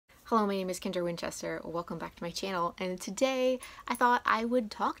Hello, my name is Kendra Winchester. Welcome back to my channel, and today I thought I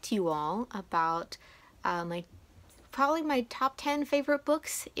would talk to you all about probably my top 10 favorite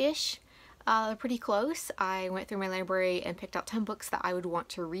books-ish. They're pretty close. I went through my library and picked out 10 books that I would want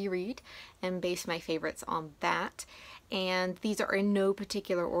to reread and base my favorites on that, and these are in no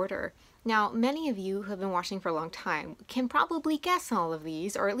particular order. Now, many of you who have been watching for a long time can probably guess all of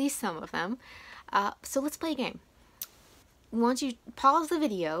these, or at least some of them, so let's play a game. Once you pause the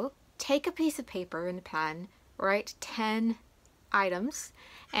video, take a piece of paper and a pen, write 10 items,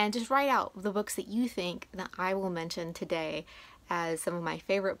 and just write out the books that you think that I will mention today as some of my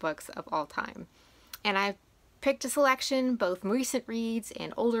favorite books of all time. And I've picked a selection, both recent reads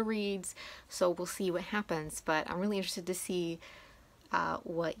and older reads, so we'll see what happens, but I'm really interested to see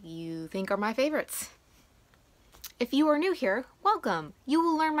what you think are my favorites. If you are new here, welcome! You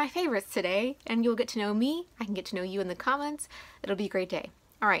will learn my favorites today, and you'll get to know me. I can get to know you in the comments. It'll be a great day.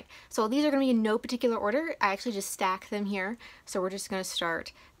 Alright, so these are going to be in no particular order. I actually just stacked them here, so we're just going to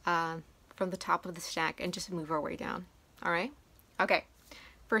start from the top of the stack and just move our way down. Alright? Okay,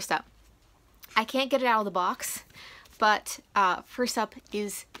 first up. I can't get it out of the box, but first up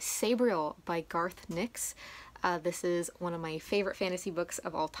is Sabriel by Garth Nix. This is one of my favorite fantasy books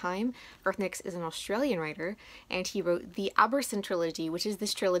of all time. Garth Nix is an Australian writer, and he wrote the Aberson trilogy, which is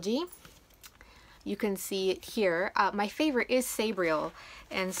this trilogy. You can see it here. My favorite is Sabriel,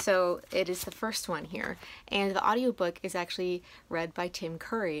 and so it is the first one here. And the audiobook is actually read by Tim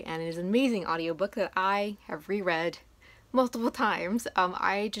Curry, and it is an amazing audiobook that I have reread multiple times.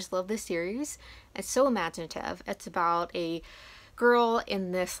 I just love this series. It's so imaginative. It's about a girl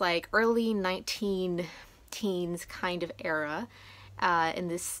in this like early 19-teens kind of era in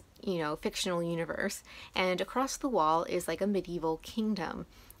this, you know, fictional universe, and across the wall is like a medieval kingdom,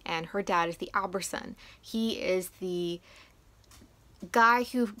 and her dad is the Aberson. He is the guy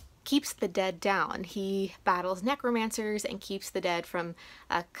who keeps the dead down. He battles necromancers and keeps the dead from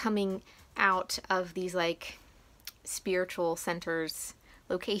coming out of these like spiritual centers,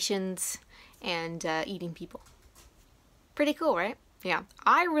 locations, and eating people. Pretty cool, right? Yeah,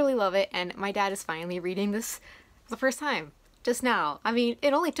 I really love it, and my dad is finally reading this for the first time, just now. I mean,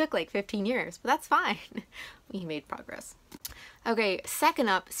 it only took like 15 years, but that's fine. We made progress. Okay, second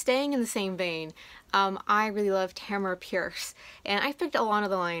up, staying in the same vein, I really love Tamara Pierce, and I picked Alana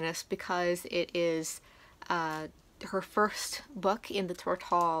the Lioness because it is her first book in the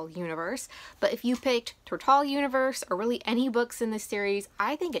Tortall universe. But if you picked Tortall universe or really any books in this series,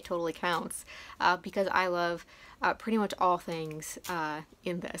 I think it totally counts because I love pretty much all things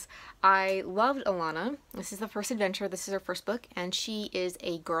in this. I loved Alana. This is the first adventure. This is her first book, and she is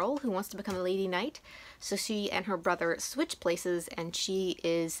a girl who wants to become a lady knight. So she and her brother switch places, and she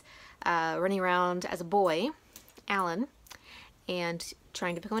is running around as a boy, Alan, and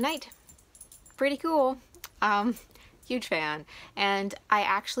trying to become a knight. Pretty cool. Huge fan. And I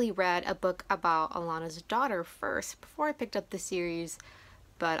actually read a book about Alana's daughter first before I picked up the series,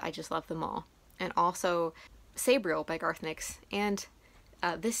 but I just love them all. And also Sabriel by Garth Nix and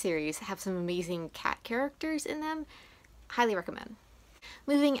this series have some amazing cat characters in them. Highly recommend.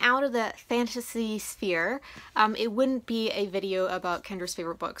 Moving out of the fantasy sphere, it wouldn't be a video about Kendra's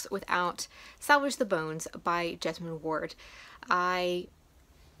favorite books without Salvage the Bones by Jesmyn Ward. I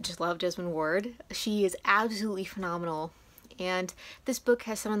just love Jesmyn Ward. She is absolutely phenomenal, and this book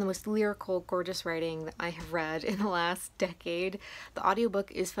has some of the most lyrical, gorgeous writing that I have read in the last decade. The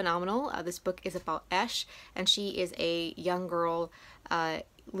audiobook is phenomenal. This book is about Esh, and she is a young girl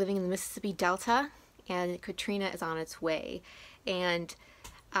living in the Mississippi Delta, and Katrina is on its way, and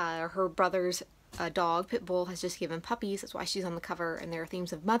her brother's dog, Pitbull, has just given puppies. That's why she's on the cover, and there are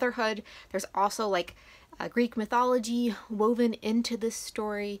themes of motherhood. There's also like Greek mythology woven into this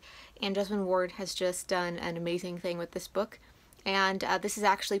story, and Jesmyn Ward has just done an amazing thing with this book. And this is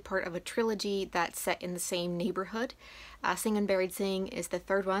actually part of a trilogy that's set in the same neighborhood. Sing and Buried Sing is the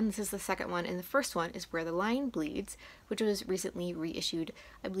third one. This is the second one, and the first one is Where the Line Bleeds, which was recently reissued,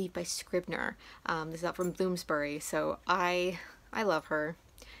 I believe, by Scribner. This is out from Bloomsbury, so I love her.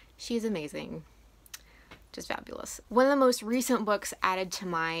 She is amazing. Just fabulous. One of the most recent books added to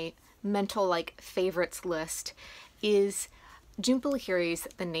my mental like favorites list is Jhumpa Lahiri's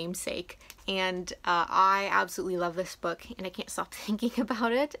The Namesake, and I absolutely love this book, and I can't stop thinking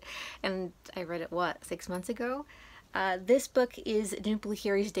about it, and I read it, what, 6 months ago? This book is Jhumpa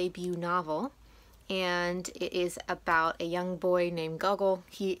Lahiri's debut novel, and it is about a young boy named Gogol.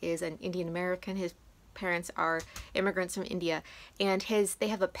 He is an Indian American. His parents are immigrants from India, and they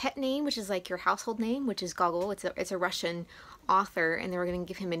have a pet name, which is like your household name, which is Gogol. It's a Russian author, and they were going to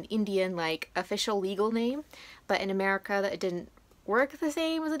give him an Indian like official legal name, but in America that didn't work the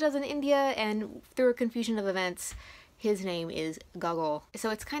same as it does in India, and through a confusion of events, his name is Gogol. So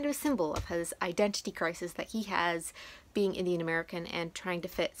it's kind of a symbol of his identity crisis that he has being Indian American and trying to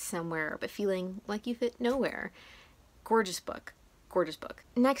fit somewhere, but feeling like you fit nowhere. Gorgeous book. Gorgeous book.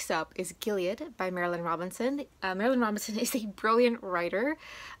 Next up is Gilead by Marilynne Robinson. Marilynne Robinson is a brilliant writer.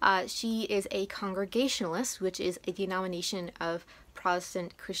 She is a Congregationalist, which is a denomination of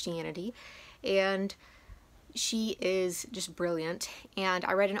Protestant Christianity, and she is just brilliant. And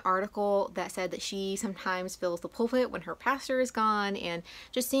I read an article that said that she sometimes fills the pulpit when her pastor is gone, and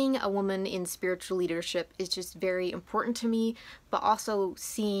just seeing a woman in spiritual leadership is just very important to me, but also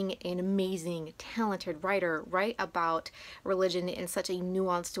seeing an amazing, talented writer write about religion in such a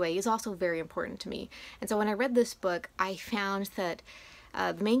nuanced way is also very important to me. And so when I read this book, I found that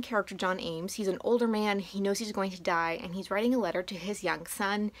the main character, John Ames, he's an older man, he knows he's going to die, and he's writing a letter to his young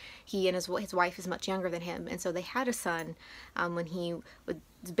son. He and his wife is much younger than him, and so they had a son when he was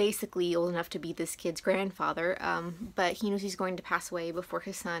basically old enough to be this kid's grandfather, but he knows he's going to pass away before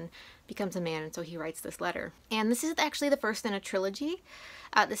his son becomes a man, and so he writes this letter. And this is actually the first in a trilogy.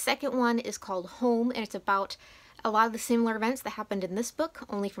 The second one is called Home, and it's about a lot of the similar events that happened in this book,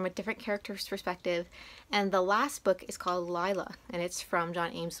 only from a different character's perspective. And the last book is called Lila, and it's from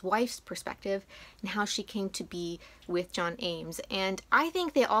John Ames' wife's perspective and how she came to be with John Ames. And I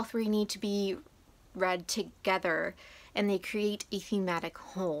think they all three need to be read together, and they create a thematic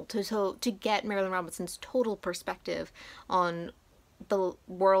whole to get Marilynne Robinson's total perspective on the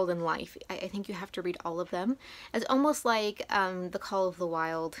world and life. I think you have to read all of them. It's almost like The Call of the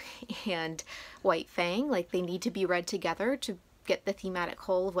Wild and White Fang, like they need to be read together to get the thematic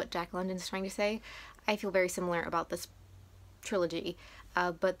whole of what Jack London's trying to say. I feel very similar about this trilogy,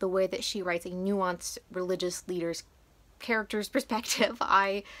 but the way that she writes a nuanced religious leader's character's perspective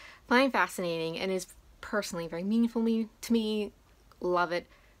I find fascinating and is personally very meaningful to me. Love it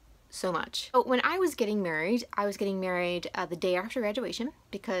so much. So when I was getting married the day after graduation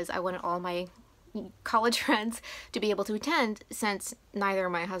because I wanted all my college friends to be able to attend, since neither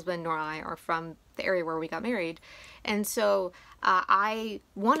my husband nor I are from the area where we got married. And so I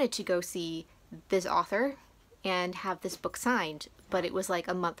wanted to go see this author and have this book signed, but it was like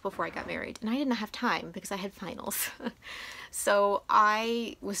a month before I got married, and I didn't have time because I had finals. So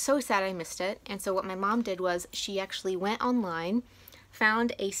I was so sad I missed it, and so what my mom did was she actually went online,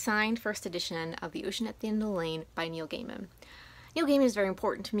 found a signed first edition of The Ocean at the End of the Lane by Neil Gaiman. Neil Gaiman is very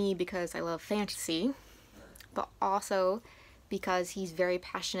important to me because I love fantasy, but also because he's very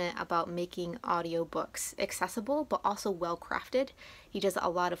passionate about making audiobooks accessible but also well crafted. He does a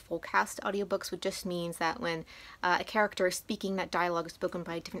lot of full cast audiobooks, which just means that when a character is speaking, that dialogue is spoken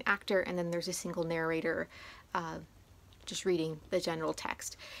by a different actor, and then there's a single narrator just reading the general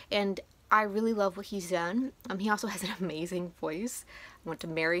text. And I really love what he's done. He also has an amazing voice. I want to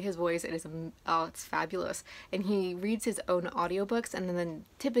marry his voice. It is, oh, it's fabulous. And he reads his own audiobooks, and then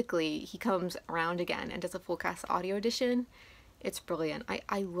typically he comes around again and does a full cast audio edition. It's brilliant.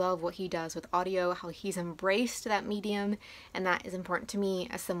 I love what he does with audio, how he's embraced that medium, and that is important to me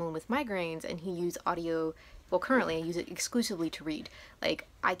as someone with migraines, and he uses audio, well currently I use it exclusively to read. Like,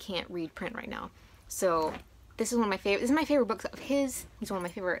 I can't read print right now. So this is one of my favorite, this is my favorite books of his. He's one of my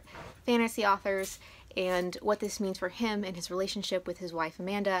favorite fantasy authors, and what this means for him and his relationship with his wife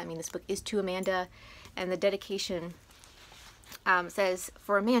Amanda. I mean, this book is to Amanda, and the dedication says,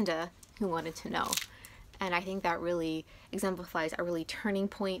 "For Amanda, who wanted to know." And I think that really exemplifies a really turning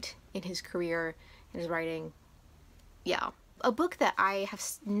point in his career, in his writing. Yeah. A book that I have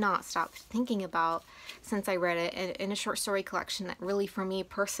not stopped thinking about since I read it, in a short story collection that really, for me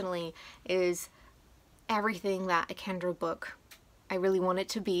personally, is everything that a Kendra book I really want it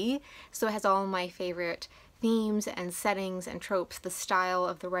to be. So it has all my favorite themes and settings and tropes. The style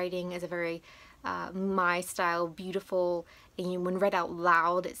of the writing is a very my style, beautiful, and when read out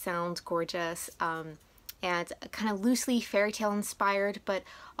loud it sounds gorgeous, and kind of loosely fairy tale inspired, but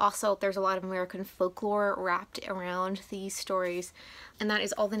also there's a lot of American folklore wrapped around these stories. And that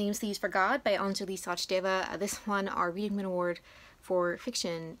is All the Names They Use for God by Anjali Sachdeva. This won our Reading Award for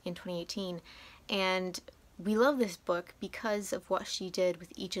fiction in 2018. And we love this book because of what she did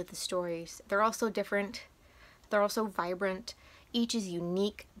with each of the stories. They're all so different. They're all so vibrant. Each is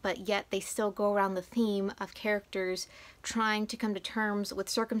unique, but yet they still go around the theme of characters trying to come to terms with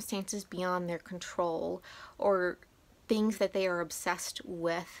circumstances beyond their control or things that they are obsessed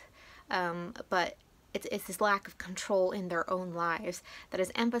with. But it's this lack of control in their own lives that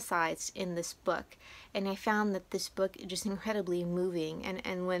is emphasized in this book. And I found that this book is just incredibly moving,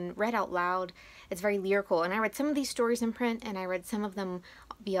 and when read out loud, it's very lyrical. And I read some of these stories in print, and I read some of them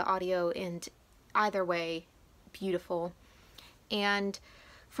via audio, and either way, beautiful. And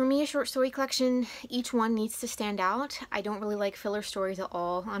for me, a short story collection, each one needs to stand out. I don't really like filler stories at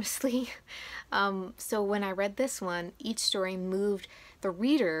all, honestly. So when I read this one, each story moved the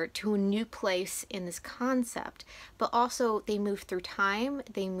reader to a new place in this concept, but also they move through time,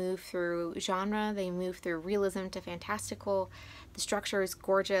 they move through genre, they move through realism to fantastical. The structure is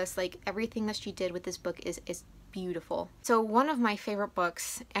gorgeous. Like, everything that she did with this book is beautiful. So one of my favorite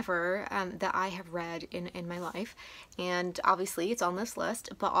books ever that I have read in my life, and obviously it's on this list,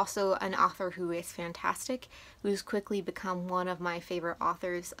 but also an author who is fantastic, who's quickly become one of my favorite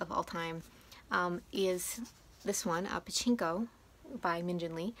authors of all time, is this one, Pachinko by Min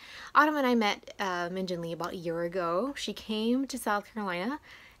Jin Lee. Autumn and I met Min Jin Lee about a year ago. She came to South Carolina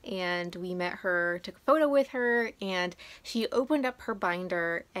and we met her, took a photo with her, and she opened up her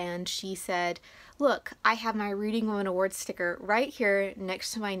binder and she said, "Look, I have my Reading Women Award sticker right here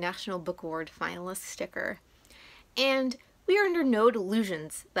next to my National Book Award finalist sticker." And we are under no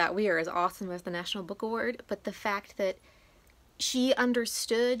delusions that we are as awesome as the National Book Award, but the fact that she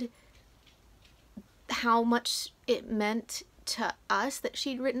understood how much it meant to us that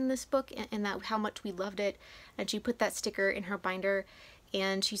she'd written this book, and that how much we loved it, and she put that sticker in her binder,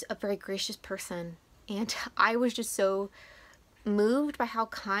 and she's a very gracious person. And I was just so moved by how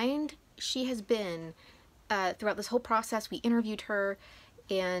kind she has been throughout this whole process. We interviewed her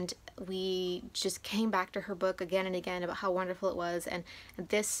and we just came back to her book again and again about how wonderful it was, and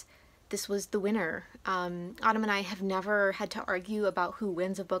this was the winner. Autumn and I have never had to argue about who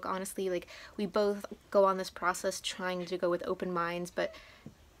wins a book, honestly. Like, we both go on this process trying to go with open minds, but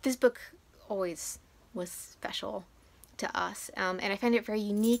this book always was special to us, and I find it very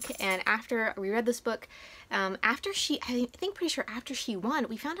unique. And after we read this book, after she, I think pretty sure after she won,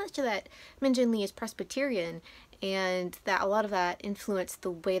 we found out that Min Jin Lee is Presbyterian, and that a lot of that influenced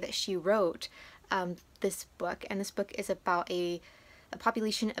the way that she wrote this book. And this book is about a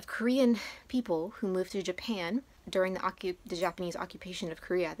population of Korean people who moved to Japan during the Japanese occupation of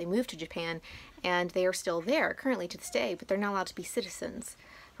Korea. They moved to Japan and they are still there currently to this day, but they're not allowed to be citizens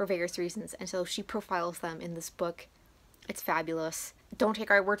for various reasons. And so she profiles them in this book. It's fabulous. Don't take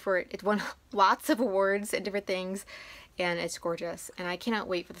our word for it. It won lots of awards and different things, and it's gorgeous. And I cannot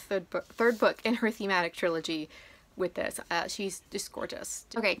wait for the third book in her thematic trilogy with this. She's just gorgeous.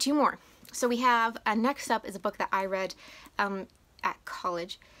 Okay, two more. So we have, next up is a book that I read at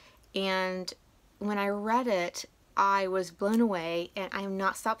college, and when I read it, I was blown away, and I have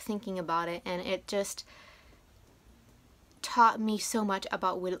not stopped thinking about it, and it just taught me so much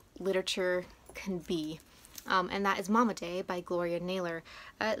about what literature can be. And that is Mama Day by Gloria Naylor.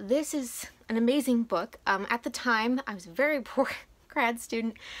 This is an amazing book. At the time, I was a very poor grad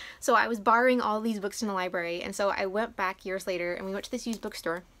student, so I was borrowing all these books in the library, and so I went back years later and we went to this used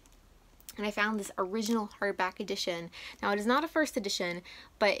bookstore, and I found this original hardback edition. Now, it is not a first edition,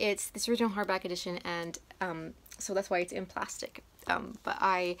 but it's this original hardback edition, and so that's why it's in plastic. But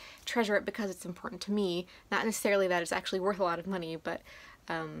I treasure it because it's important to me, not necessarily that it's actually worth a lot of money, but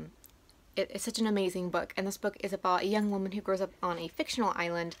it's such an amazing book. And this book is about a young woman who grows up on a fictional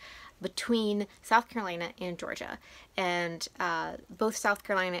island between South Carolina and Georgia. And both South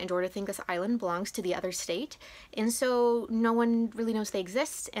Carolina and Georgia think this island belongs to the other state. And so no one really knows they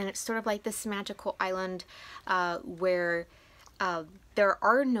exist. And it's sort of like this magical island where there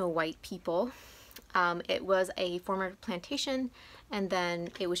are no white people. It was a former plantation, and then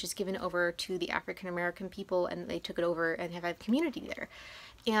it was just given over to the African American people, and they took it over and have a community there.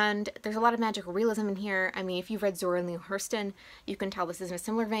 And there's a lot of magical realism in here. I mean, if you've read Zora Neale Hurston, you can tell this is in a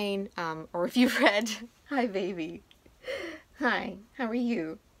similar vein. Or if you've read... Hi, baby. Hi, how are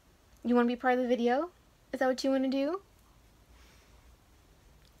you? You want to be part of the video? Is that what you want to do?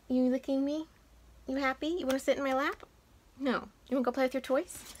 You licking me? You happy? You want to sit in my lap? No. You want to go play with your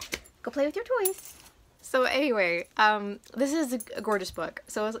toys? Go play with your toys. So anyway, this is a gorgeous book.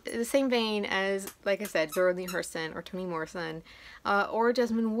 So it's the same vein as, like I said, Zora Neale Hurston or Toni Morrison or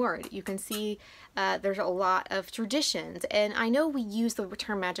Jesmyn Ward. You can see there's a lot of traditions, and I know we use the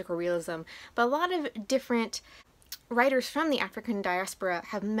term magical realism, but a lot of different writers from the African diaspora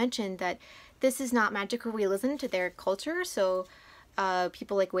have mentioned that this is not magical realism to their culture. So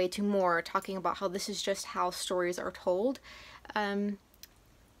people like Way Too Moore are talking about how this is just how stories are told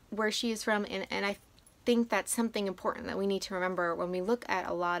where she is from, and I think that's something important that we need to remember when we look at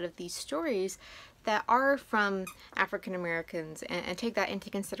a lot of these stories that are from African Americans, and take that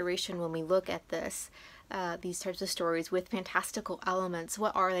into consideration when we look at this, these types of stories with fantastical elements.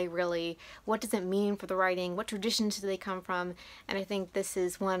 What are they really? What does it mean for the writing? What traditions do they come from? And I think this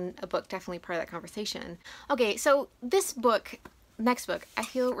is a book definitely part of that conversation. Okay, so this book, next book, I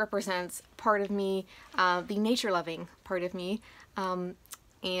feel represents part of me, the nature-loving part of me.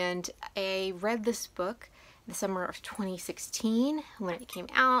 And I read this book the summer of 2016 when it came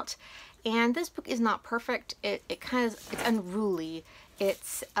out. And this book is not perfect. It's unruly.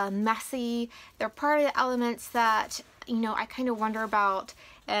 It's messy. There are part of the elements that, you know, I kind of wonder about,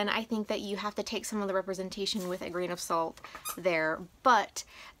 and I think that you have to take some of the representation with a grain of salt there. But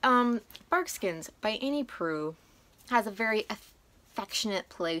Barkskins by Annie Proulx has a very affectionate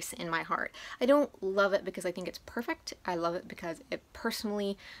place in my heart. I don't love it because I think it's perfect. I love it because it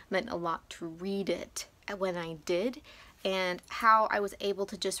personally meant a lot to read it when I did, and how I was able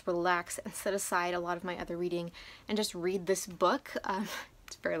to just relax and set aside a lot of my other reading and just read this book.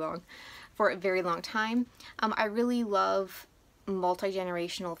 It's very long, for a very long time. I really love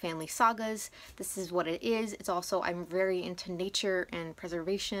multi-generational family sagas. This is what it is. It's also, I'm very into nature and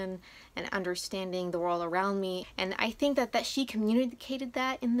preservation and understanding the world around me, and I think that she communicated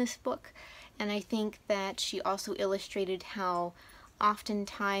that in this book. And I think that she also illustrated how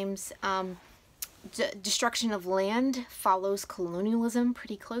oftentimes destruction of land follows colonialism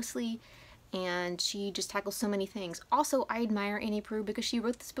pretty closely, and she just tackles so many things. Also, I admire Annie Proulx because she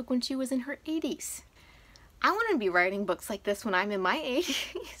wrote this book when she was in her 80s. I want to be writing books like this when I'm in my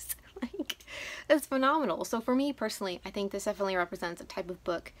 80s. Like, that's phenomenal. So for me personally, I think this definitely represents a type of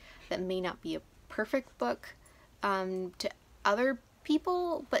book that may not be a perfect book to other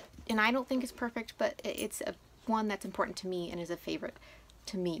people, and I don't think it's perfect, but it's one that's important to me and is a favorite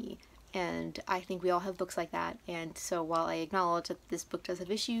to me. And I think we all have books like that, and so while I acknowledge that this book does have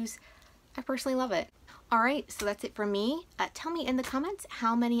issues, I personally love it. Alright, so that's it from me. Tell me in the comments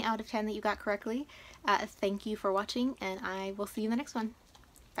how many out of 10 that you got correctly. Thank you for watching, and I will see you in the next one.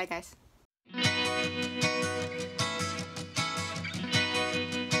 Bye, guys.